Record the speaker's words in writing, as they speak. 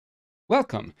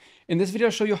Welcome! In this video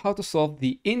I'll show you how to solve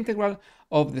the integral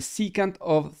of the secant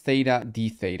of theta d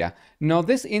theta. Now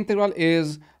this integral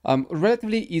is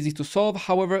relatively easy to solve,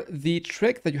 however the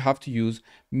trick that you have to use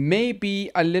may be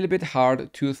a little bit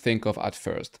hard to think of at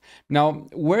first. Now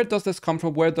where does this come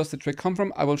from? Where does the trick come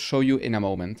from? I will show you in a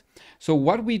moment. So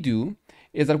what we do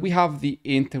is that we have the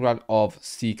integral of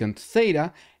secant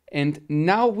theta, and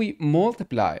now we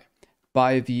multiply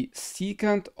by the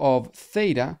secant of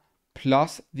theta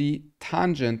plus the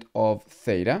tangent of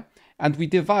theta, and we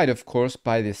divide, of course,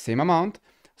 by the same amount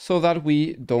so that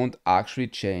we don't actually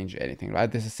change anything,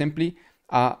 right? This is simply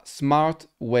a smart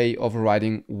way of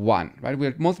writing 1, right?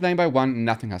 We're multiplying by 1,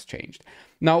 nothing has changed.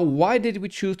 Now, why did we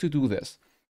choose to do this?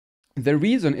 The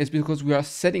reason is because we are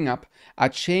setting up a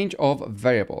change of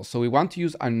variables. So we want to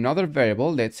use another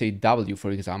variable, let's say w, for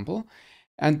example,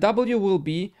 and w will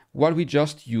be what we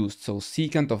just used. So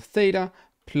secant of theta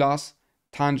plus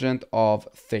tangent of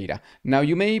theta. Now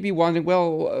you may be wondering,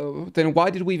 well, then why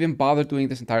did we even bother doing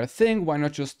this entire thing? Why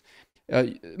not just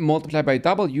multiply by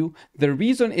w? The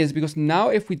reason is because now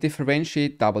if we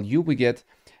differentiate w, we get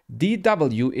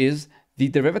dw is the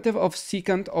derivative of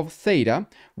secant of theta,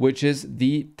 which is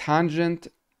the tangent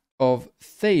of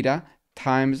theta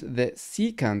times the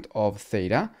secant of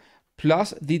theta,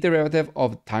 plus the derivative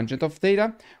of tangent of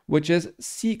theta, which is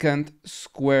secant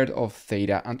squared of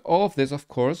theta. And all of this, of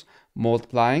course,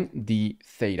 multiplying the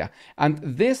theta. And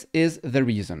this is the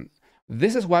reason.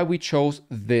 This is why we chose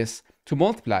this to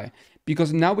multiply,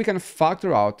 because now we can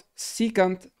factor out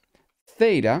secant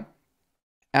theta,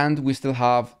 and we still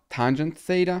have tangent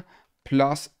theta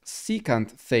plus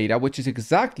secant theta, which is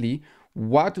exactly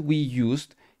what we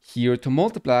used here to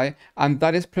multiply, and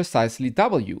that is precisely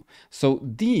w. So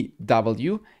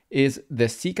dw is the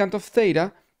secant of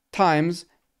theta times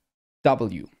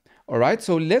w. All right,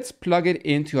 so let's plug it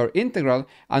into our integral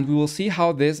and we will see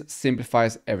how this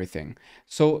simplifies everything.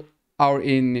 So our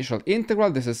initial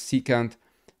integral, this is secant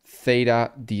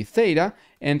theta d theta,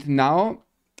 and now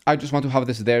I just want to have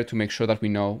this there to make sure that we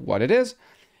know what it is.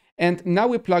 And now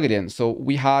we plug it in. So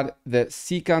we had the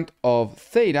secant of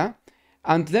theta,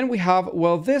 and then we have,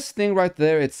 well, this thing right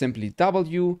there, it's simply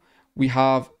w. We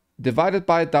have divided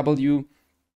by w,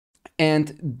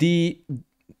 and the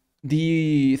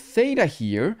theta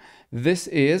here, this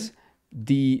is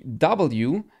the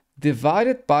w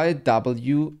divided by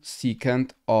w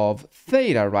secant of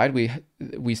theta, right?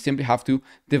 We simply have to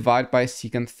divide by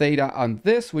secant theta on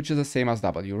this, which is the same as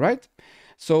w, right?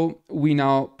 So we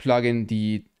now plug in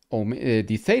the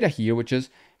theta here, which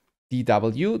is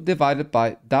dw divided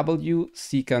by w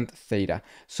secant theta.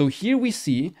 So here we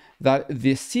see that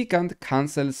the secant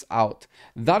cancels out.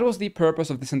 That was the purpose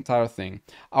of this entire thing.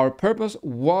 Our purpose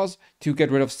was to get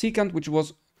rid of secant, which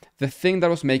was the thing that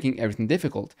was making everything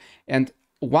difficult. And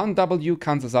one w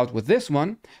cancels out with this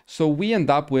one, so we end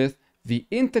up with the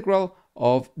integral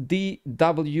of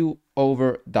dw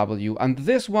over w. And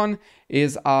this one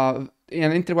is an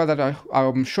integral that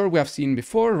I'm sure we have seen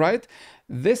before, right?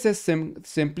 This is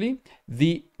simply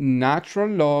the natural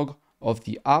log of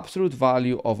the absolute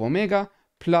value of omega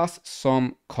plus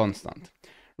some constant,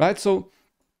 right? So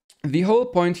the whole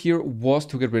point here was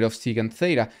to get rid of secant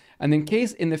theta. And in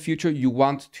case in the future you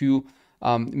want to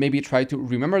maybe try to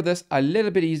remember this a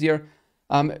little bit easier,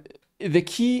 the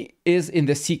key is in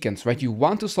the secants, right? You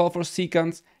want to solve for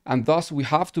secants, and thus we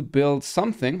have to build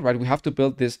something, right? We have to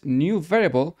build this new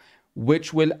variable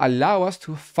which will allow us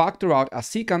to factor out a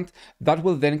secant that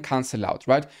will then cancel out,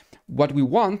 right? What we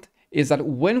want is that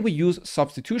when we use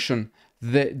substitution,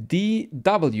 the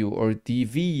dw or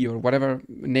dv or whatever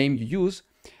name you use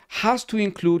has to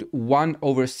include 1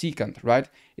 over secant, right?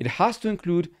 It has to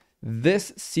include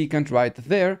this secant right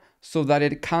there so that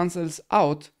it cancels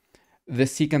out the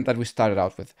secant that we started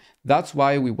out with. That's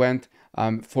why we went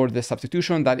for the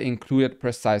substitution that included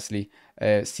precisely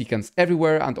secants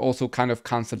everywhere and also kind of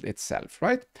canceled itself,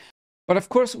 right? But of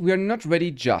course, we are not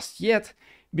ready just yet,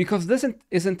 because this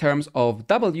is in terms of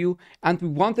w, and we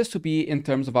want this to be in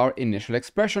terms of our initial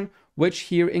expression, which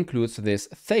here includes this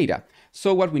theta.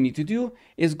 So what we need to do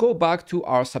is go back to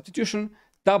our substitution.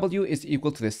 W is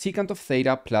equal to the secant of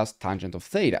theta plus tangent of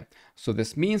theta. So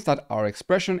this means that our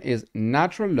expression is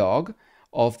natural log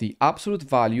of the absolute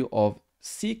value of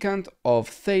secant of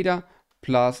theta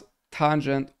plus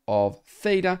tangent of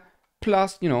theta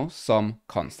plus, some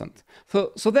constant.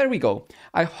 So there we go.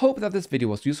 I hope that this video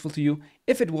was useful to you.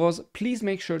 If it was, please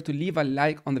make sure to leave a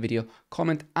like on the video,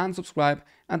 comment and subscribe,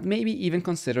 and maybe even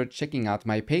consider checking out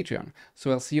my Patreon.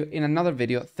 So I'll see you in another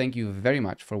video. Thank you very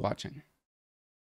much for watching.